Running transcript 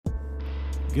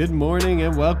Good morning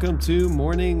and welcome to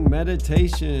Morning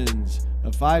Meditations,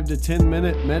 a 5 to 10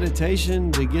 minute meditation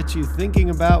to get you thinking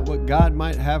about what God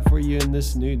might have for you in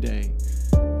this new day.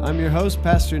 I'm your host,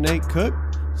 Pastor Nate Cook,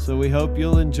 so we hope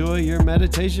you'll enjoy your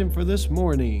meditation for this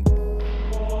morning.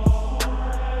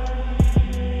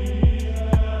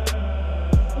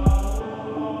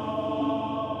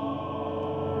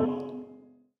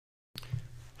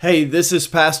 Hey, this is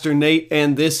Pastor Nate,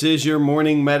 and this is your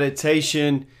morning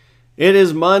meditation. It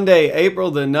is Monday, April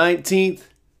the 19th,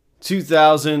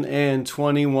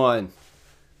 2021.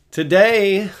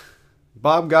 Today,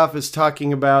 Bob Goff is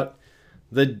talking about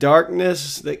the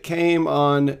darkness that came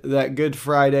on that Good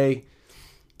Friday,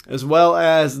 as well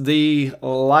as the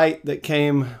light that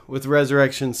came with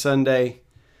Resurrection Sunday.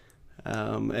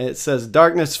 It says,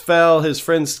 darkness fell, his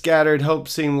friends scattered, hope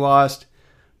seemed lost,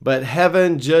 but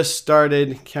heaven just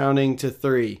started counting to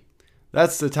 3.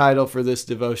 That's the title for this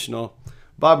devotional.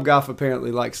 Bob Goff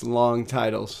apparently likes long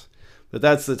titles, but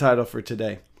that's the title for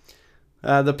today.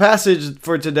 The passage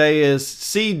for today is,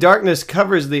 see, darkness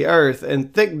covers the earth,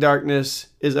 and thick darkness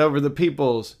is over the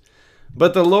peoples.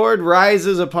 But the Lord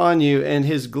rises upon you, and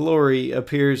his glory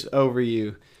appears over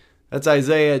you. That's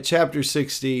Isaiah chapter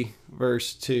 60,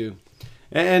 verse 2.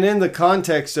 And in the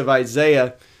context of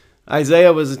Isaiah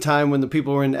was a time when the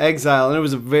people were in exile, and it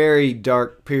was a very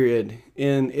dark period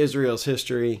in Israel's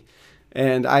history.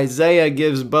 And Isaiah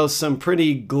gives both some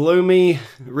pretty gloomy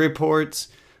reports,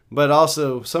 but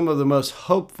also some of the most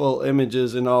hopeful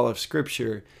images in all of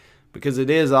Scripture, because it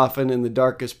is often in the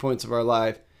darkest points of our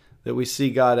life that we see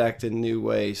God act in new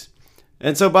ways.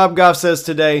 And so Bob Goff says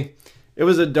today, it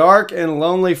was a dark and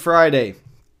lonely Friday.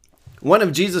 One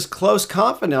of Jesus' close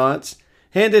confidants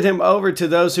handed him over to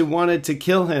those who wanted to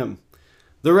kill him.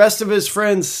 The rest of his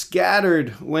friends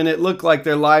scattered when it looked like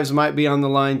their lives might be on the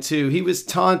line too. He was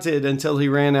taunted until he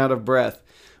ran out of breath.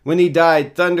 When he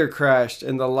died, thunder crashed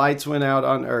and the lights went out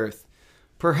on earth,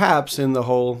 perhaps in the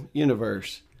whole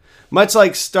universe. Much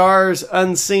like stars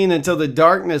unseen until the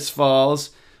darkness falls,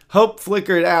 hope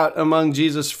flickered out among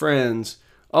Jesus' friends.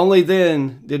 Only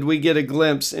then did we get a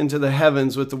glimpse into the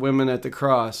heavens with the women at the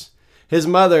cross. His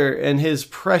mother and his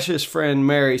precious friend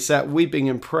Mary sat weeping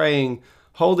and praying,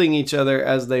 holding each other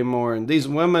as they mourned. These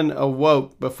women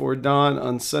awoke before dawn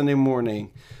on Sunday morning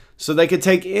so they could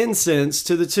take incense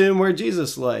to the tomb where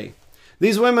Jesus lay.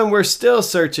 These women were still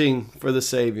searching for the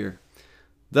Savior.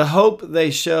 The hope they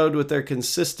showed with their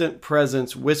consistent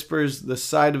presence whispers the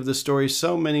side of the story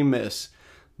so many miss,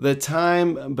 the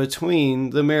time between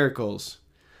the miracles.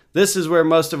 This is where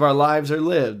most of our lives are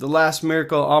lived, the last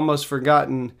miracle almost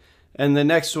forgotten, and the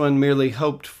next one merely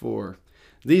hoped for.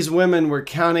 These women were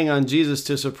counting on Jesus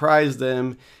to surprise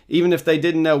them, even if they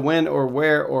didn't know when or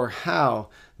where or how.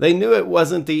 They knew it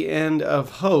wasn't the end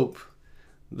of hope.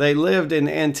 They lived in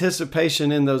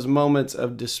anticipation in those moments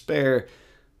of despair.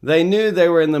 They knew they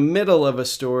were in the middle of a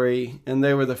story, and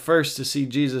they were the first to see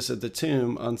Jesus at the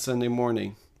tomb on Sunday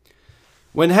morning.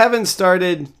 When heaven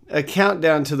started a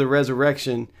countdown to the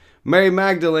resurrection, Mary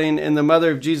Magdalene and the mother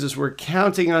of Jesus were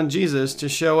counting on Jesus to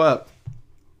show up.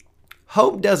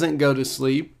 Hope doesn't go to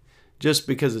sleep just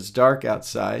because it's dark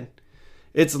outside.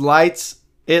 It lights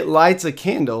a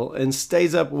candle and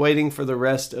stays up waiting for the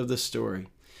rest of the story.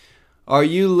 Are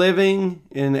you living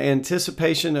in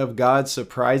anticipation of God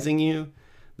surprising you?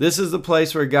 This is the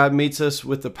place where God meets us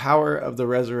with the power of the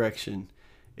resurrection.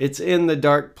 It's in the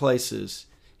dark places.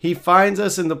 He finds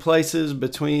us in the places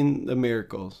between the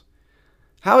miracles.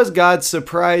 How is God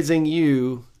surprising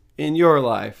you in your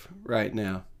life right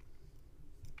now?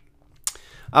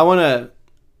 I want to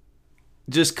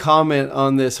just comment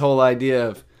on this whole idea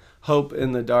of hope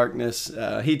in the darkness.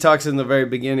 He talks in the very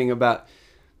beginning about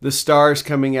the stars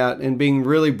coming out and being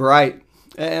really bright.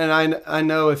 And I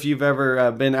know if you've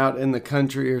ever been out in the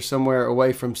country or somewhere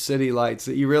away from city lights,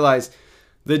 that you realize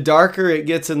the darker it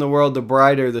gets in the world, the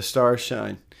brighter the stars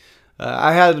shine.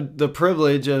 I had the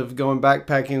privilege of going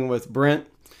backpacking with Brent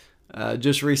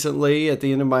just recently at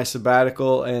the end of my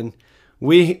sabbatical, and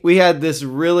we had this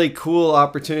really cool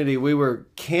opportunity. We were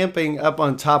camping up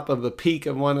on top of the peak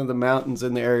of one of the mountains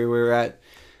in the area we were at.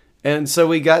 And so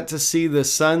we got to see the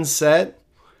sun set.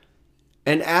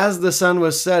 And as the sun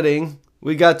was setting,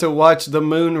 we got to watch the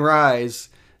moon rise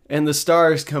and the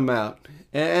stars come out.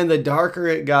 And the darker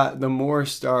it got, the more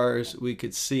stars we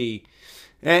could see.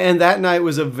 And that night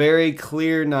was a very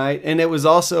clear night. And it was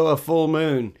also a full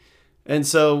moon. And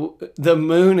so the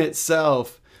moon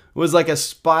itself was like a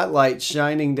spotlight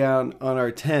shining down on our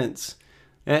tents.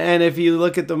 And if you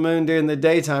look at the moon during the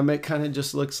daytime, it kind of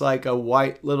just looks like a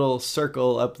white little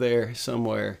circle up there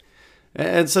somewhere.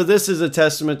 And so this is a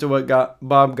testament to what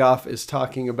Bob Goff is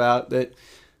talking about, that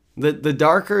the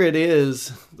darker it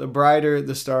is, the brighter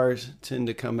the stars tend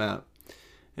to come out.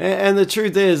 And the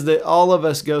truth is that all of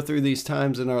us go through these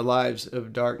times in our lives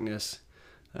of darkness.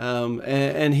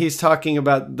 And he's talking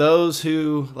about those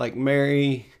who, like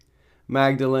Mary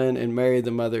Magdalene and Mary,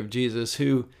 the mother of Jesus,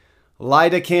 who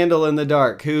light a candle in the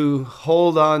dark, who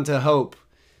hold on to hope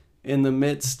in the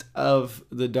midst of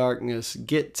the darkness,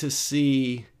 get to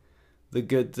see the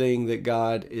good thing that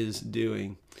God is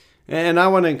doing. And I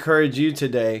want to encourage you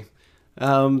today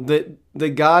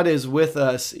that God is with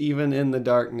us even in the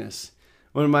darkness.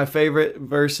 One of my favorite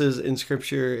verses in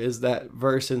Scripture is that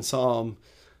verse in Psalm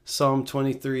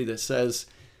 23 that says,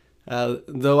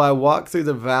 though I walk through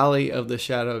the valley of the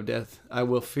shadow of death, I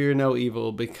will fear no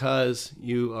evil because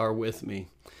you are with me.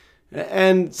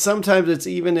 And sometimes it's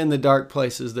even in the dark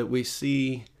places that we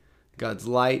see God's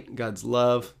light, God's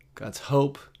love, God's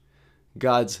hope,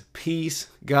 God's peace,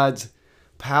 God's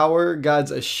power,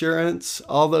 God's assurance.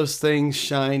 All those things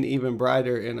shine even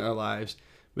brighter in our lives.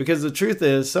 Because the truth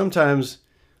is, sometimes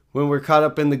when we're caught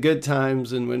up in the good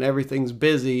times and when everything's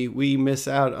busy, we miss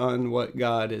out on what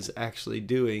God is actually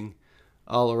doing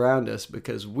all around us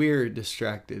because we're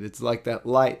distracted. It's like that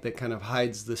light that kind of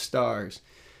hides the stars.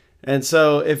 And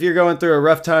so if you're going through a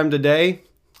rough time today,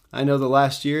 I know the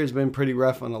last year has been pretty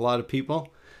rough on a lot of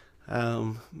people.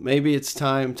 Maybe it's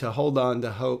time to hold on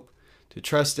to hope, to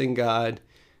trust in God,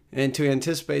 and to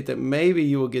anticipate that maybe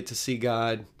you will get to see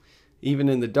God even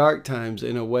in the dark times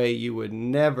in a way you would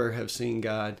never have seen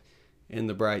God in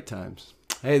the bright times.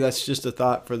 Hey, that's just a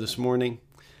thought for this morning,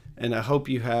 and I hope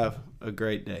you have a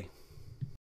great day.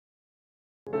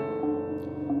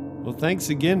 Well, thanks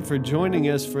again for joining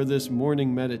us for this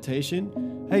morning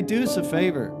meditation. Hey, do us a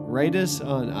favor, rate us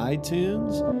on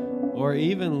iTunes or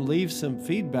even leave some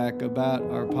feedback about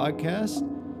our podcast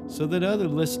so that other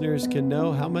listeners can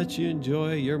know how much you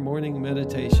enjoy your morning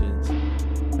meditations.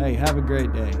 Hey, have a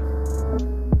great day.